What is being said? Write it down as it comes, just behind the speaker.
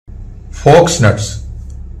Fox nuts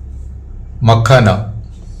makhana.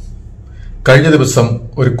 കഴിഞ്ഞ ദിവസം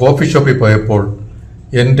ഒരു കോഫി ഷോപ്പിൽ പോയപ്പോൾ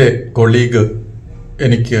എൻ്റെ കൊളീഗ്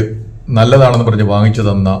എനിക്ക് നല്ലതാണെന്ന് പറഞ്ഞ് വാങ്ങിച്ചു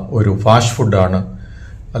തന്ന ഒരു ഫാസ്റ്റ് ഫുഡാണ്,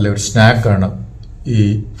 അല്ലെ ഒരു സ്നാക്കാണ് ഈ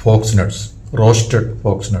Fox nuts, roasted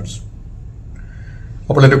Fox nuts.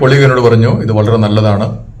 അപ്പോൾ എൻ്റെ കൊളീഗ് എന്നോട് പറഞ്ഞു ഇത് വളരെ നല്ലതാണ്,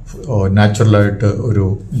 നാച്ചുറലായിട്ട് ഒരു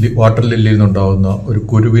വാട്ടർ ലില്ലിയിൽ നിന്നുണ്ടാവുന്ന ഒരു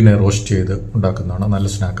കുരുവിനെ റോസ്റ്റ് ചെയ്ത് ഉണ്ടാക്കുന്നതാണ്, നല്ല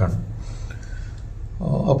സ്നാക്കാണ്.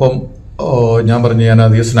 അപ്പം ഞാൻ പറഞ്ഞു ഞാൻ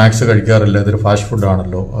അധികം സ്നാക്സ് കഴിക്കാറില്ല, ഇതൊരു ഫാസ്റ്റ്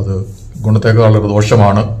ഫുഡാണല്ലോ, അത് ഗുണത്തേക്കാൾ വളരെ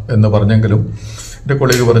ദോഷമാണ് എന്ന് പറഞ്ഞെങ്കിലും എൻ്റെ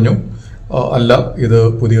കൊളീഗ് പറഞ്ഞു അല്ല, ഇത്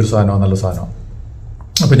പുതിയൊരു സാധനമാണ്, നല്ല സാധനമാണ്.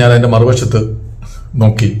 അപ്പം ഞാൻ അതിൻ്റെ മറുവശത്ത്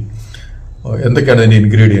നോക്കി എന്തൊക്കെയാണ് ഇതിൻ്റെ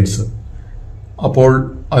ഇൻഗ്രീഡിയൻസ്. അപ്പോൾ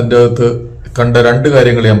അതിൻ്റെ അകത്ത് കണ്ട രണ്ട്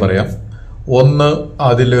കാര്യങ്ങൾ ഞാൻ പറയാം. ഒന്ന്,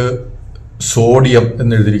 അതിൽ സോഡിയം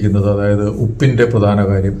എന്നെഴുതിയിരിക്കുന്നത്, അതായത് ഉപ്പിൻ്റെ പ്രധാന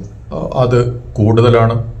കാര്യം, അത്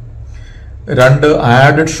കൂടുതലാണ്. രണ്ട്,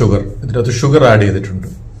 ആഡഡ് ഷുഗർ, ഇതിനകത്ത് ഷുഗർ ആഡ് ചെയ്തിട്ടുണ്ട്.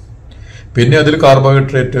 പിന്നെ അതിൽ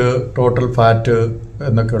കാർബോഹൈഡ്രേറ്റ്, ടോട്ടൽ ഫാറ്റ്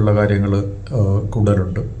എന്നൊക്കെയുള്ള കാര്യങ്ങൾ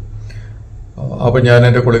കൂടുതലുണ്ട്. അപ്പം ഞാൻ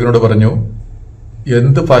എൻ്റെ കൊളീഗിനോട് പറഞ്ഞു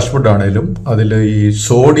എന്ത് ഫാസ്റ്റ് ഫുഡാണേലും അതിൽ ഈ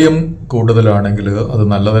സോഡിയം കൂടുതലാണെങ്കിൽ അത്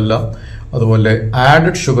നല്ലതല്ല, അതുപോലെ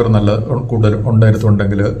ആഡഡ് ഷുഗർ കൂടുതൽ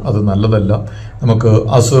ഉണ്ടായിരുന്നുണ്ടെങ്കിൽ അത് നല്ലതല്ല, നമുക്ക്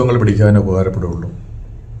അസുഖങ്ങൾ പിടിക്കാൻ ഉപകാരപ്പെടുള്ളൂ.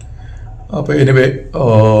 അപ്പോൾ എനിവേ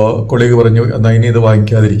കൊളീഗ് പറഞ്ഞു എന്നാൽ ഇനി ഇത്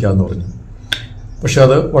വാങ്ങിക്കാതിരിക്കാമെന്ന് പറഞ്ഞു. പക്ഷെ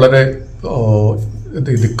അത് വളരെ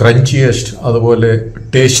ഇത് ക്രഞ്ചിയസ്റ്റ്, അതുപോലെ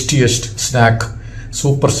ടേസ്റ്റിയസ്റ്റ് സ്നാക്ക്,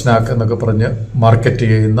 സൂപ്പർ സ്നാക്ക് എന്നൊക്കെ പറഞ്ഞ് മാർക്കറ്റ്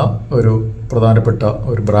ചെയ്യുന്ന ഒരു പ്രധാനപ്പെട്ട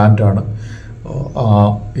ഒരു ബ്രാൻഡാണ്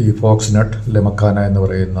ഈ ഫോക്സ് നട്ട് ലെമക്കാന എന്ന്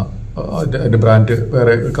പറയുന്ന. അതിൻ്റെ ബ്രാൻഡ്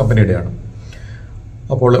വേറെ കമ്പനിയുടെയാണ്.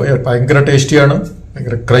 അപ്പോൾ ഭയങ്കര ടേസ്റ്റിയാണ്,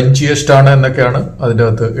 ഭയങ്കര ക്രഞ്ചിയസ്റ്റ് ആണ് എന്നൊക്കെയാണ് അതിൻ്റെ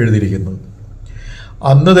അകത്ത് എഴുതിയിരിക്കുന്നത്.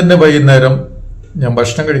 അന്ന് തന്നെ വൈകുന്നേരം ഞാൻ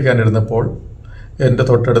ഭക്ഷണം കഴിക്കാനിരുന്നപ്പോൾ എൻ്റെ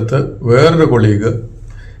തൊട്ടടുത്ത് വേറൊരു കൊളീഗ്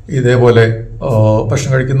ഇതേപോലെ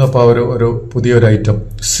ഭക്ഷണം കഴിക്കുന്നപ്പോൾ ഒരു പുതിയൊരു ഐറ്റം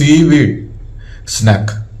സീവീഡ്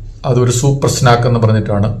സ്നാക്ക്, അതൊരു സൂപ്പർ സ്നാക്ക് എന്ന്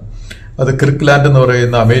പറഞ്ഞിട്ടാണ്. അത് ക്രിക്ലാൻഡ് എന്ന്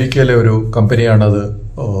പറയുന്ന അമേരിക്കയിലെ ഒരു കമ്പനിയാണ് അത്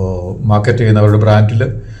മാർക്കറ്റ് ചെയ്യുന്ന അവരുടെ ബ്രാൻഡിൽ.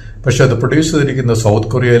 പക്ഷെ അത് പ്രൊഡ്യൂസ് ചെയ്തിരിക്കുന്നത്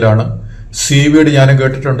സൗത്ത് കൊറിയയിലാണ്. സീവീഡ് ഞാനും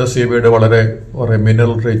കേട്ടിട്ടുണ്ട്. സീവീഡ് വളരെ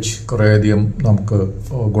മിനറൽ റിച്ച്, കുറേയധികം നമുക്ക്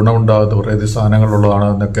ഗുണമുണ്ടാകുന്ന കുറേയധികം സാധനങ്ങളുള്ളതാണ്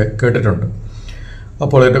എന്നൊക്കെ കേട്ടിട്ടുണ്ട്.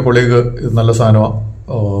 അപ്പോൾ എൻ്റെ കൊളീഗ് ഇത് നല്ല സാധനമാണ്,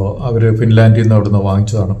 അവർ ഫിൻലാൻഡിൽ നിന്ന് അവിടുന്ന്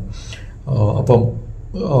വാങ്ങിച്ചതാണ്. അപ്പം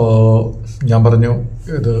ഞാൻ പറഞ്ഞു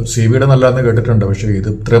ഇത് സീവീഡ് നല്ലതെന്ന് കേട്ടിട്ടുണ്ട്, പക്ഷേ ഇത്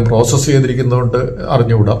ഇത്രയും പ്രോസസ്സ് ചെയ്തിരിക്കുന്നതുകൊണ്ട്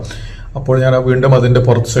അറിഞ്ഞുകൂടാ. അപ്പോൾ ഞാൻ വീണ്ടും അതിൻ്റെ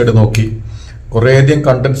പുറത്ത് സൈഡ് നോക്കി, കുറേയധികം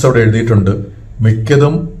കണ്ടൻസ് അവിടെ എഴുതിയിട്ടുണ്ട്.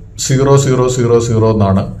 മിക്കതും 0,0,0,0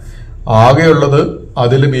 എന്നാണ്. ആകെയുള്ളത്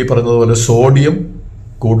അതിലും ഈ പറഞ്ഞതുപോലെ സോഡിയം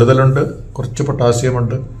കൂടുതലുണ്ട്, കുറച്ച് പൊട്ടാസ്യം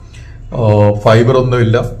ഉണ്ട്, ഫൈബർ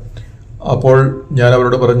ഒന്നുമില്ല. അപ്പോൾ ഞാൻ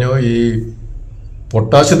അവരോട് പറഞ്ഞു ഈ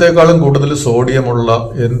പൊട്ടാസ്യത്തെക്കാളും കൂടുതൽ സോഡിയമുള്ള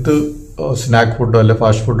എന്ത് സ്നാക്ക് ഫുഡോ അല്ലെ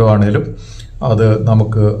ഫാസ്റ്റ് ഫുഡോ ആണെങ്കിലും അത്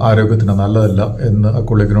നമുക്ക് ആരോഗ്യത്തിന് നല്ലതല്ല എന്ന് ആ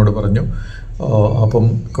കൊളീഗിനോട് പറഞ്ഞു. അപ്പം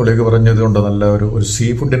കൊളീഗ് പറഞ്ഞതുകൊണ്ട് നല്ല ഒരു സീ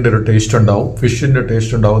ഫുഡിൻ്റെ ഒരു ടേസ്റ്റ് ഉണ്ടാവും, ഫിഷിൻ്റെ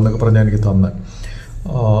ടേസ്റ്റ് ഉണ്ടാവും എന്നൊക്കെ പറഞ്ഞാൽ എനിക്ക് തന്നെ.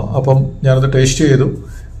 അപ്പം ഞാനത് ടേസ്റ്റ് ചെയ്തു.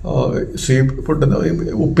 സീ ഫുഡ്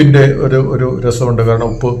ഉപ്പിൻ്റെ ഒരു രസമുണ്ട്, കാരണം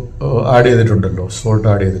ഉപ്പ് ആഡ് ചെയ്തിട്ടുണ്ടല്ലോ, സോൾട്ട്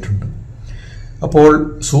ആഡ് ചെയ്തിട്ടുണ്ട്. അപ്പോൾ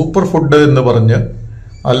സൂപ്പർ ഫുഡ് എന്ന് പറഞ്ഞ്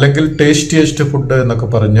അല്ലെങ്കിൽ ടേസ്റ്റിയസ്റ്റ് ഫുഡ് എന്നൊക്കെ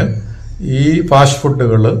പറഞ്ഞ് ഈ ഫാസ്റ്റ്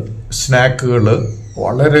ഫുഡുകൾ, സ്നാക്കുകൾ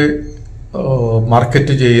വളരെ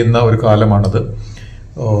മാർക്കറ്റ് ചെയ്യുന്ന ഒരു കാലമാണത്.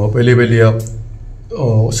 വലിയ വലിയ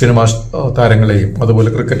സിനിമാ താരങ്ങളെയും അതുപോലെ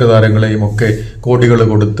ക്രിക്കറ്റ് താരങ്ങളെയും ഒക്കെ കോടികൾ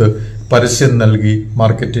കൊടുത്ത് പരസ്യം നൽകി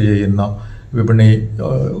മാർക്കറ്റ് ചെയ്യുന്ന വിപണി,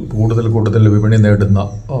 കൂടുതൽ വിപണി നേടുന്ന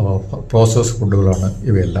പ്രോസസ് ഫുഡുകളാണ്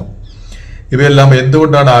ഇവയെല്ലാം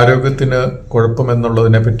എന്തുകൊണ്ടാണ് ആരോഗ്യത്തിന്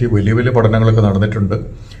കുഴപ്പമെന്നുള്ളതിനെ പറ്റി വലിയ വലിയ പഠനങ്ങളൊക്കെ നടന്നിട്ടുണ്ട്.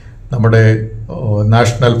 നമ്മുടെ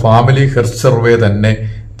നാഷണൽ ഫാമിലി ഹെൽത്ത് സർവേ തന്നെ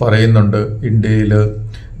പറയുന്നുണ്ട് ഇന്ത്യയിൽ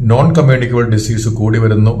നോൺ കമ്മ്യൂണിക്കബിൾ ഡിസീസ് കൂടി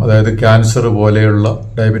വരുന്നു. അതായത് ക്യാൻസർ പോലെയുള്ള,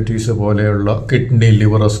 ഡയബറ്റീസ് പോലെയുള്ള, കിഡ്നി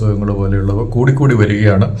ലിവർ അസുഖങ്ങൾ പോലെയുള്ളവ കൂടിക്കൂടി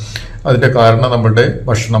വരികയാണ്. അതിൻ്റെ കാരണം നമ്മുടെ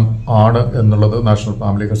ഭക്ഷണം ആണ് എന്നുള്ളത് നാഷണൽ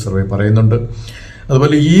ഫാമിലി ഹെൽത്ത് സർവേ പറയുന്നുണ്ട്.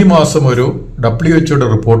 അതുപോലെ ഈ മാസം ഒരു WHO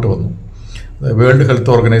റിപ്പോർട്ട് വന്നു, വേൾഡ്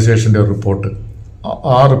ഹെൽത്ത് ഓർഗനൈസേഷൻ്റെ ഒരു റിപ്പോർട്ട്.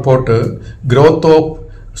 ആ report growth of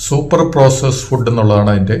super process food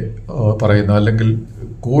എന്നുള്ളതാണ് അതിൻ്റെ പറയുന്നത്. അല്ലെങ്കിൽ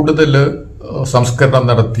കൂടുതൽ സംസ്കരണം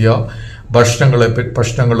നടത്തിയ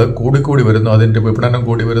ഭക്ഷണങ്ങൾ കൂടിക്കൂടി വരുന്നു, അതിൻ്റെ വിപണനം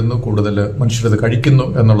കൂടി വരുന്നു, കൂടുതൽ മനുഷ്യരത് കഴിക്കുന്നു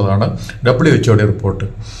എന്നുള്ളതാണ് WHO റിപ്പോർട്ട്.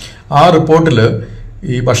 ആ റിപ്പോർട്ടിൽ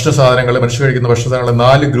ഈ മനുഷ്യർ കഴിക്കുന്ന ഭക്ഷണ സാധനങ്ങളെ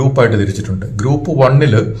 4 ഗ്രൂപ്പായിട്ട് തിരിച്ചിട്ടുണ്ട്. ഗ്രൂപ്പ്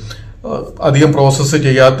 1 അധികം പ്രോസസ്സ്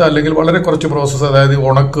ചെയ്യാത്ത, അല്ലെങ്കിൽ വളരെ കുറച്ച് പ്രോസസ്സ്, അതായത്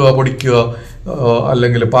ഉണക്കുക, പൊടിക്കുക,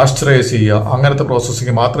 അല്ലെങ്കിൽ പാസ്ചറൈസ് ചെയ്യുക, അങ്ങനത്തെ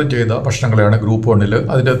പ്രോസസ്സിങ് മാത്രം ചെയ്ത ഭക്ഷണങ്ങളെയാണ് ഗ്രൂപ്പ് 1.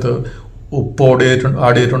 അതിൻ്റെ അകത്ത് ഉപ്പ് ആഡ്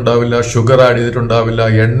ചെയ്തിട്ടുണ്ടാവില്ല, ഷുഗർ ആഡ് ചെയ്തിട്ടുണ്ടാവില്ല,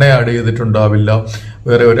 എണ്ണ ആഡ് ചെയ്തിട്ടുണ്ടാവില്ല,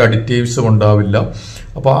 വേറെ ഒരു അഡിറ്റീവ്സും ഉണ്ടാവില്ല.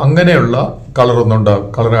 അപ്പോൾ അങ്ങനെയുള്ള കളർ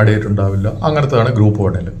ആഡ് ചെയ്തിട്ടുണ്ടാവില്ല. അങ്ങനത്താണ് ഗ്രൂപ്പ്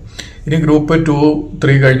 1. ഇനി ഗ്രൂപ്പ് 2,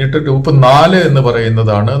 3 കഴിഞ്ഞിട്ട് ഗ്രൂപ്പ് 4 എന്ന്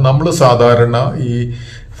പറയുന്നതാണ് നമ്മൾ സാധാരണ ഈ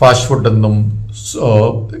ഫാസ്റ്റ് ഫുഡ് എന്നും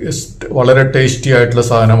വളരെ ടേസ്റ്റി ആയിട്ടുള്ള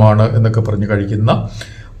സാധനമാണ് എന്നൊക്കെ പറഞ്ഞ് കഴിക്കുന്ന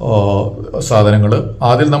സാധനങ്ങൾ.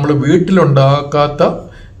 അതിൽ നമ്മൾ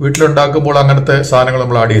വീട്ടിലുണ്ടാക്കുമ്പോൾ അങ്ങനത്തെ സാധനങ്ങൾ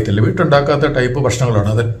നമ്മൾ ആഡ് ചെയ്യത്തില്ല. വീട്ടിലുണ്ടാക്കാത്ത ടൈപ്പ് ഭക്ഷണങ്ങളാണ്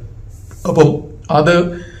അത്. അപ്പം അത്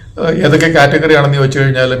ഏതൊക്കെ കാറ്റഗറി ആണെന്ന് ചോദിച്ചു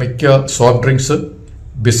കഴിഞ്ഞാൽ മിക്ക സോഫ്റ്റ് ഡ്രിങ്ക്സ്,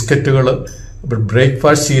 ബിസ്ക്കറ്റുകൾ,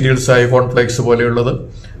 ബ്രേക്ക്ഫാസ്റ്റ് സീരിയൽസ് ആയ കോൺഫ്ലേക്സ് പോലെയുള്ളത്,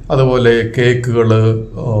 അതുപോലെ കേക്കുകൾ,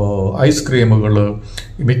 ഐസ്ക്രീമുകൾ,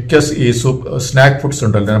 മിക്ക ഈ സ്നാക്ക് ഫുഡ്സ്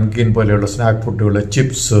ഉണ്ടല്ലോ, നംകീൻ പോലെയുള്ള സ്നാക്ക് ഫുഡുകൾ,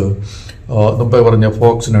 ചിപ്സ്, മുമ്പേ പറഞ്ഞ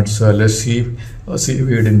ഫോക്സ് നട്ട്സ് അല്ലെ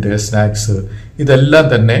സീവീഡിന്റെ സ്നാക്സ്, ഇതെല്ലാം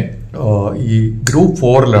തന്നെ ഈ ഗ്രൂപ്പ്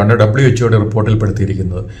 4 WHO റിപ്പോർട്ടിൽ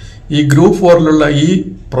പെടുത്തിയിരിക്കുന്നത്. ഈ ഗ്രൂപ്പ് 4 ഈ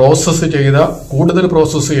കൂടുതൽ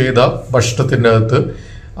പ്രോസസ്സ് ചെയ്ത ഭക്ഷണത്തിൻ്റെ അകത്ത്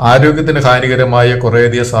ആരോഗ്യത്തിന് ഹാനികരമായ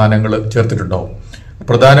കുറേയധികം സാധനങ്ങൾ ചേർത്തിട്ടുണ്ടാവും.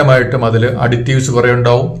 പ്രധാനമായിട്ടും അതിൽ അഡിറ്റീവ്സ് കുറേ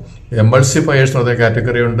ഉണ്ടാവും, എമൾസിഫയേഴ്സ് എന്ന് പറഞ്ഞ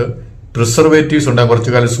കാറ്റഗറി ഉണ്ട്, പ്രിസർവേറ്റീവ്സ് ഉണ്ടാകും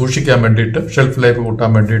കുറച്ചു കാലം സൂക്ഷിക്കാൻ വേണ്ടിയിട്ട്, ഷെൽഫ് ലൈഫ് കൂട്ടാൻ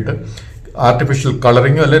വേണ്ടിയിട്ട്, ആർട്ടിഫിഷ്യൽ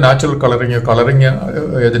കളറിങ്ങോ അല്ലെ നാച്ചുറൽ കളറിങ്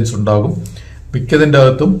ഏജൻസ് ഉണ്ടാകും. മിക്കതിൻ്റെ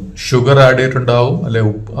അകത്തും ഷുഗർ ആഡ് ചെയ്തിട്ടുണ്ടാവും, അല്ലെ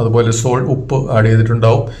അതുപോലെ ഉപ്പ് ആഡ്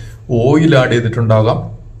ചെയ്തിട്ടുണ്ടാവും, ഓയിൽ ആഡ് ചെയ്തിട്ടുണ്ടാകാം.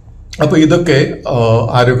 അപ്പോൾ ഇതൊക്കെ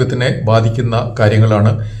ആരോഗ്യത്തിനെ ബാധിക്കുന്ന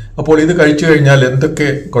കാര്യങ്ങളാണ്. അപ്പോൾ ഇത് കഴിച്ചു കഴിഞ്ഞാൽ എന്തൊക്കെ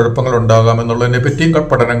കുഴപ്പങ്ങൾ ഉണ്ടാകാം എന്നുള്ളതിനെ പറ്റിയും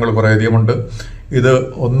പഠനങ്ങൾ കുറേയധികമുണ്ട്. ഇത്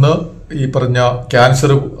ഒന്ന് ഈ പറഞ്ഞ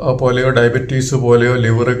ക്യാൻസർ പോലെയോ ഡയബറ്റീസ് പോലെയോ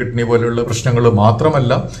ലിവർ, കിഡ്നി പോലെയുള്ള പ്രശ്നങ്ങൾ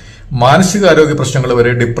മാത്രമല്ല, മാനസികാരോഗ്യ പ്രശ്നങ്ങൾ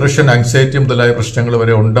വരെ, ഡിപ്രഷൻ, ആങ്സൈറ്റി മുതലായ പ്രശ്നങ്ങൾ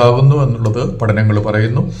വരെ ഉണ്ടാകുന്നു എന്നുള്ളത് പഠനങ്ങൾ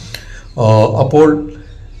പറയുന്നു. അപ്പോൾ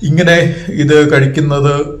ഇങ്ങനെ ഇത്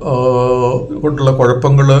കഴിക്കുന്നത് കൊണ്ടുള്ള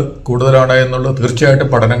കുഴപ്പങ്ങൾ കൂടുതലാണ് എന്നുള്ളത് തീർച്ചയായിട്ടും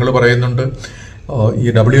പഠനങ്ങൾ പറയുന്നുണ്ട്. ഈ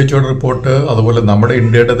WHO റിപ്പോർട്ട്, അതുപോലെ നമ്മുടെ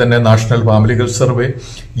ഇന്ത്യയുടെ തന്നെ national family health survey,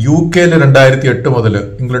 UK 2008 മുതൽ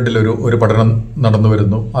ഇംഗ്ലണ്ടിൽ ഒരു പഠനം നടന്നു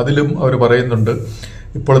വരുന്നു. അതിലും അവർ പറയുന്നുണ്ട്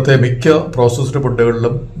ഇപ്പോഴത്തെ മിക്ക പ്രോസസ്ഡ്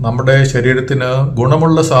ഫുഡുകളിലും നമ്മുടെ ശരീരത്തിന്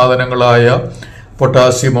ഗുണമുള്ള സാധനങ്ങളായ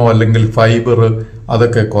പൊട്ടാസ്യമോ അല്ലെങ്കിൽ ഫൈബർ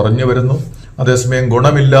അതൊക്കെ കുറഞ്ഞു വരുന്നു. അതേസമയം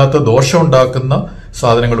ഗുണമില്ലാത്ത ദോഷമുണ്ടാക്കുന്ന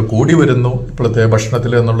സാധനങ്ങൾ കൂടി വരുന്നു ഇപ്പോഴത്തെ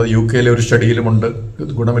ഭക്ഷണത്തിൽ എന്നുള്ളത് UK ഒരു സ്റ്റഡിയിലുമുണ്ട്.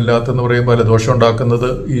 ഗുണമില്ലാത്തെന്ന് പറയുമ്പോൾ അല്ല, ദോഷം ഉണ്ടാക്കുന്നത്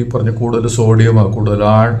ഈ പറഞ്ഞ കൂടുതൽ സോഡിയമോ കൂടുതൽ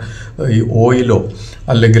ഈ ഓയിലോ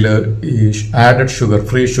അല്ലെങ്കിൽ ഈ ആഡഡ് ഷുഗർ,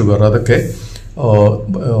 ഫ്രീ ഷുഗർ, അതൊക്കെ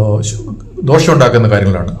ദോഷം ഉണ്ടാക്കുന്ന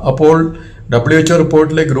കാര്യങ്ങളാണ്. അപ്പോൾ WHO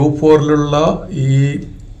റിപ്പോർട്ടിലെ ഗ്രൂപ്പ് 4 ഈ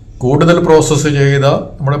കൂടുതൽ പ്രോസസ്സ് ചെയ്ത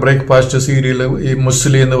നമ്മുടെ ബ്രേക്ക്ഫാസ്റ്റ് സീരിയൽ, ഈ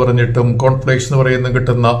മുസ്ലി എന്ന് പറഞ്ഞിട്ടും കോൺഫ്ലേക്സ് എന്ന് പറയുന്ന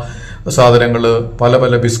കിട്ടുന്ന സാധനങ്ങൾ, പല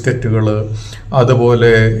പല ബിസ്ക്കറ്റുകൾ,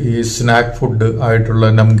 അതുപോലെ ഈ സ്നാക്ക് ഫുഡ് ആയിട്ടുള്ള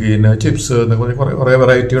നംകീൻ, ചിപ്സ് എന്നൊക്കെ കുറേ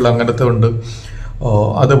വെറൈറ്റികൾ അങ്ങനത്തെ ഉണ്ട്.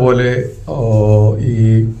 അതുപോലെ ഈ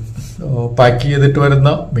പാക്ക് ചെയ്തിട്ട്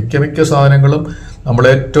വരുന്ന മിക്ക സാധനങ്ങളും നമ്മൾ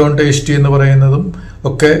ഏറ്റവും ടേസ്റ്റി എന്ന് പറയുന്നതും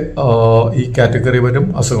ഒക്കെ ഈ കാറ്റഗറി വരും,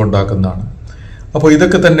 അസുഖം ഉണ്ടാക്കുന്നതാണ്. അപ്പോൾ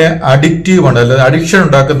ഇതൊക്കെ തന്നെ അഡിക്റ്റീവ് ആണ്, അല്ലാതെ അഡിക്ഷൻ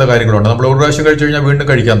ഉണ്ടാക്കുന്ന കാര്യങ്ങളാണ്. നമ്മൾ ഒരു പ്രാവശ്യം കഴിച്ചു കഴിഞ്ഞാൽ വീണ്ടും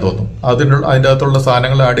കഴിക്കാൻ തോന്നും. അതിൻ്റെ അകത്തുള്ള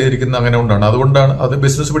സാധനങ്ങൾ ആഡ് ചെയ്തിരിക്കുന്ന അങ്ങനെ കൊണ്ടാണ്. അതുകൊണ്ടാണ് അത്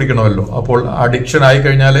ബിസിനസ് പിടിക്കണമല്ലോ. അപ്പോൾ അഡിക്ഷൻ ആയി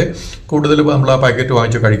കഴിഞ്ഞാലേ കൂടുതൽ നമ്മൾ ആ പാക്കറ്റ്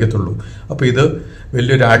വാങ്ങിച്ച് കഴിക്കത്തുള്ളൂ. അപ്പോൾ ഇത്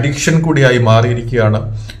വലിയൊരു അഡിക്ഷൻ കൂടിയായി മാറിയിരിക്കുകയാണ്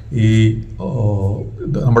ഈ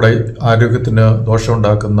നമ്മുടെ ആരോഗ്യത്തിന്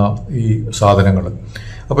ദോഷമുണ്ടാക്കുന്ന ഈ സാധനങ്ങൾ.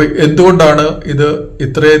 അപ്പോൾ എന്തുകൊണ്ടാണ് ഇത്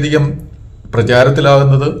ഇത്രയധികം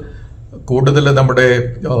പ്രചാരത്തിലാകുന്നത്, കൂടുതൽ നമ്മുടെ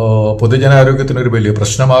പൊതുജനാരോഗ്യത്തിനൊരു വലിയ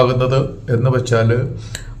പ്രശ്നമാകുന്നത് എന്ന് വെച്ചാൽ,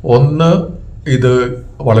 ഒന്ന് ഇത്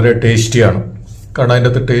വളരെ ടേസ്റ്റിയാണ്. കാരണം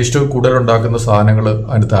അതിൻ്റെ അകത്ത് ടേസ്റ്റ് കൂടുതലുണ്ടാക്കുന്ന സാധനങ്ങൾ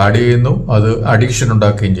അതിനകത്ത് ആഡ് ചെയ്യുന്നു, അത് അഡിക്ഷൻ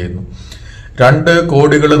ഉണ്ടാക്കുകയും ചെയ്യുന്നു. 2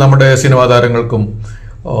 കോടികൾ നമ്മുടെ സിനിമാ താരങ്ങൾക്കും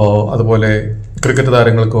അതുപോലെ ക്രിക്കറ്റ്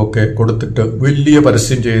താരങ്ങൾക്കും ഒക്കെ കൊടുത്തിട്ട് വലിയ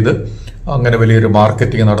പരസ്യം ചെയ്ത് അങ്ങനെ വലിയൊരു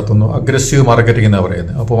മാർക്കറ്റിംഗ് നടത്തുന്നു. അഗ്രസീവ് മാർക്കറ്റിംഗ് എന്നാണ്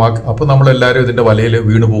പറയുന്നത്. അപ്പോൾ നമ്മളെല്ലാവരും ഇതിന്റെ വലയിൽ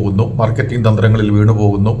വീണു പോകുന്നു, മാർക്കറ്റിംഗ് തന്ത്രങ്ങളിൽ വീണു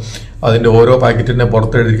പോകുന്നു. അതിന്റെ ഓരോ പാക്കറ്റിനെ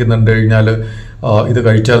പുറത്തെഴുതിക്കുന്നുണ്ട് കഴിഞ്ഞാൽ ഇത്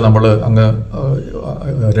കഴിച്ചാൽ നമ്മൾ അങ്ങ്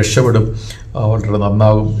രക്ഷപ്പെടും, വളരെ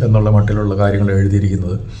നന്നാകും എന്നുള്ള മട്ടിലുള്ള കാര്യങ്ങൾ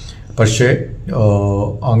എഴുതിയിരിക്കുന്നത്. പക്ഷേ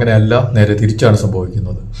അങ്ങനെയല്ല, നേരെ തിരിച്ചാണ്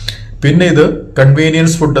സംഭവിക്കുന്നത്. പിന്നെ ഇത്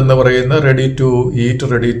കൺവീനിയൻസ് ഫുഡ് എന്ന് പറയുന്ന ready to eat,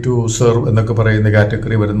 ready to serve എന്നൊക്കെ പറയുന്ന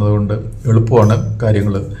കാറ്റഗറി വരുന്നത് കൊണ്ട് എളുപ്പമാണ്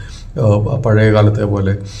കാര്യങ്ങൾ. പഴയ കാലത്തെ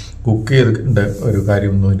പോലെ കുക്ക് ചെയ്തിട്ട ഒരു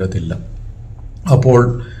കാര്യമൊന്നും ഇതിൻ്റെ അകത്തില്ല. അപ്പോൾ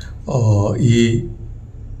ഈ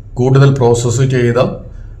കൂടുതൽ പ്രോസസ്സ് ചെയ്ത,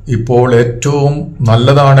 ഇപ്പോൾ ഏറ്റവും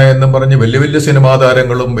നല്ലതാണ് എന്നും പറഞ്ഞ് വലിയ വലിയ സിനിമാ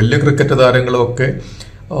താരങ്ങളും വലിയ ക്രിക്കറ്റ് താരങ്ങളും ഒക്കെ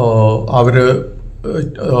അവർ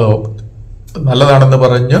നല്ലതാണെന്ന്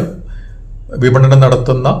പറഞ്ഞ് വിപണനം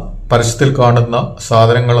നടത്തുന്ന, പരസ്യത്തിൽ കാണുന്ന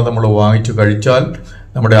സാധനങ്ങൾ നമ്മൾ വാങ്ങിച്ചു കഴിച്ചാൽ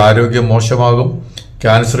നമ്മുടെ ആരോഗ്യം മോശമാകും.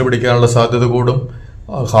 ക്യാൻസർ പിടിക്കാനുള്ള സാധ്യത കൂടും,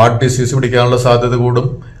 ഹാർട്ട് ഡിസീസ് പിടിക്കാനുള്ള സാധ്യത കൂടും,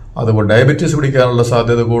 അതുപോലെ ഡയബറ്റീസ് പിടിക്കാനുള്ള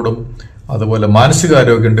സാധ്യത കൂടും. അതുപോലെ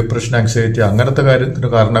മാനസികാരോഗ്യം, ഡിപ്രഷൻ, ആങ്സൈറ്റി അങ്ങനത്തെ കാര്യത്തിന്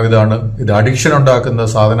കാരണം ഇതാണ്. ഇത് അഡിക്ഷൻ ഉണ്ടാക്കുന്ന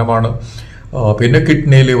സാധനമാണ്. പിന്നെ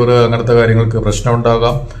കിഡ്നി, ലിവർ അങ്ങനത്തെ കാര്യങ്ങൾക്ക് പ്രശ്നം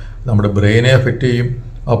ഉണ്ടാകാം. നമ്മുടെ ബ്രെയിനെ എഫക്റ്റ് ചെയ്യും.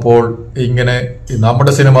 അപ്പോൾ ഇങ്ങനെ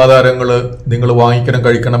നമ്മുടെ സിനിമാ താരങ്ങൾ നിങ്ങൾ വാങ്ങിക്കണം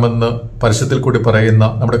കഴിക്കണമെന്ന് പരസ്യത്തിൽ കൂടി പറയുന്ന,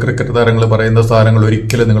 നമ്മുടെ ക്രിക്കറ്റ് താരങ്ങൾ പറയുന്ന സാധനങ്ങൾ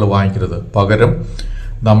ഒരിക്കലും നിങ്ങൾ വാങ്ങിക്കരുത്. പകരം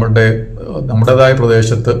നമ്മുടേതായ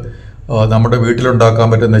പ്രദേശത്ത് നമ്മുടെ വീട്ടിലുണ്ടാക്കാൻ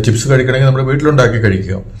പറ്റുന്ന ചിപ്സ് കഴിക്കണമെങ്കിൽ നമ്മുടെ വീട്ടിലുണ്ടാക്കി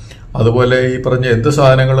കഴിക്കുക. അതുപോലെ ഈ പറഞ്ഞ എന്ത്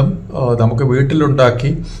സാധനങ്ങളും നമുക്ക് വീട്ടിലുണ്ടാക്കി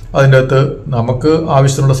അതിൻ്റെ അകത്ത് നമുക്ക്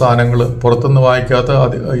ആവശ്യമുള്ള സാധനങ്ങൾ പുറത്തുനിന്ന് വാങ്ങിക്കാത്ത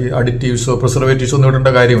അഡിറ്റീവ്സോ പ്രിസർവേറ്റീവ്സോ ഒന്നും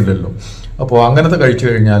ഇടേണ്ട കാര്യമില്ലല്ലോ. അപ്പോൾ അങ്ങനത്തെ കഴിച്ചു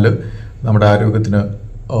കഴിഞ്ഞാൽ നമ്മുടെ ആരോഗ്യത്തിന്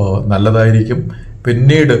നല്ലതായിരിക്കും.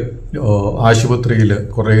 പിന്നീട് ആശുപത്രിയിൽ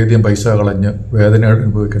കുറേയധികം പൈസ കളഞ്ഞ് വേദന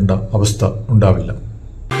അനുഭവിക്കേണ്ട അവസ്ഥ ഉണ്ടാവില്ല.